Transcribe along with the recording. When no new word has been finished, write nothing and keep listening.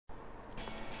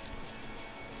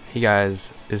Hey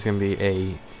guys, this is going to be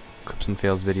a Clips and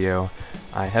Fails video.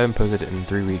 I haven't posted it in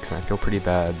 3 weeks and I feel pretty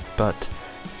bad, but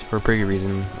it's for a pretty good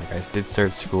reason. Like, I did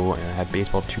start school and I had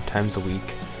baseball 2 times a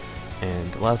week,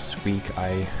 and last week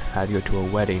I had to go to a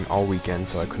wedding all weekend,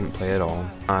 so I couldn't play at all.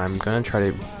 I'm going to try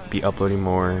to be uploading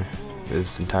more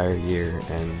this entire year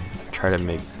and try to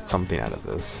make something out of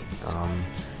this. This is going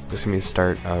to be the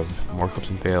start of more Clips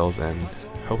and Fails, and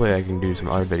hopefully I can do some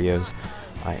other videos.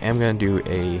 I am going to do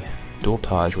a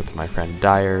dual-tage with my friend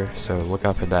Dyer, so look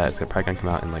out for that. It's probably going to come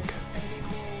out in like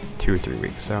 2 or 3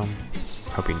 weeks, so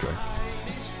hope you enjoy.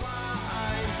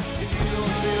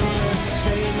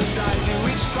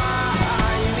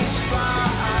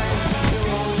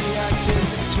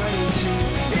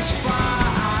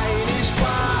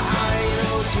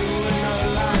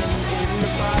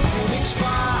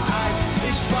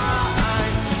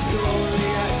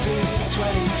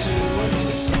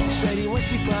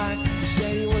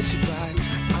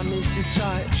 I miss your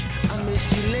touch, I miss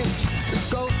your lips. Let's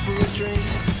go for a drink.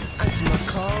 Answer my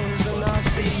calls and I'll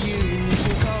see you. You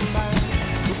can come back,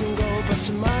 we can go back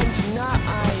to mine tonight.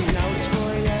 Now it's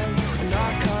 4 AM and I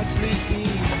can't sleep,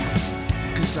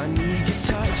 'cause I need your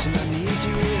touch and I need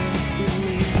you here with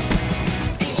me.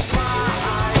 It's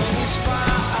fine,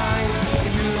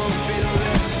 if you don't feel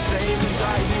the same as I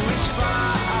do. It's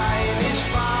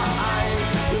fine,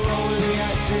 you're only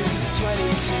acting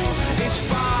 22. It's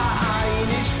fine.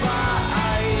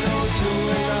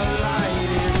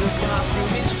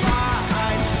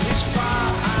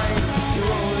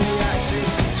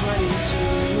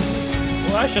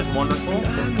 That's just wonderful. Oh,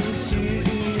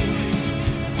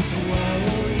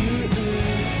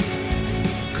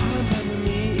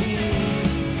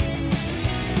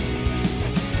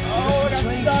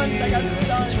 I got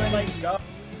stunned. Oh my god.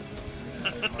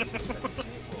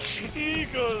 You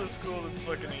go to school that's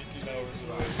fucking 18 hours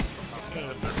away.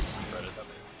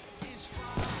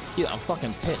 Dude, I'm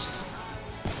fucking pissed.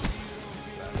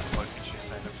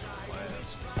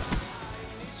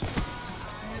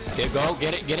 Okay, go,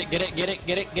 get it.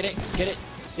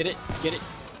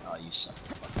 Oh, you suck.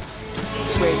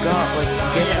 Wait, go, like,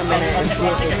 give it a minute and see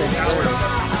if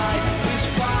it's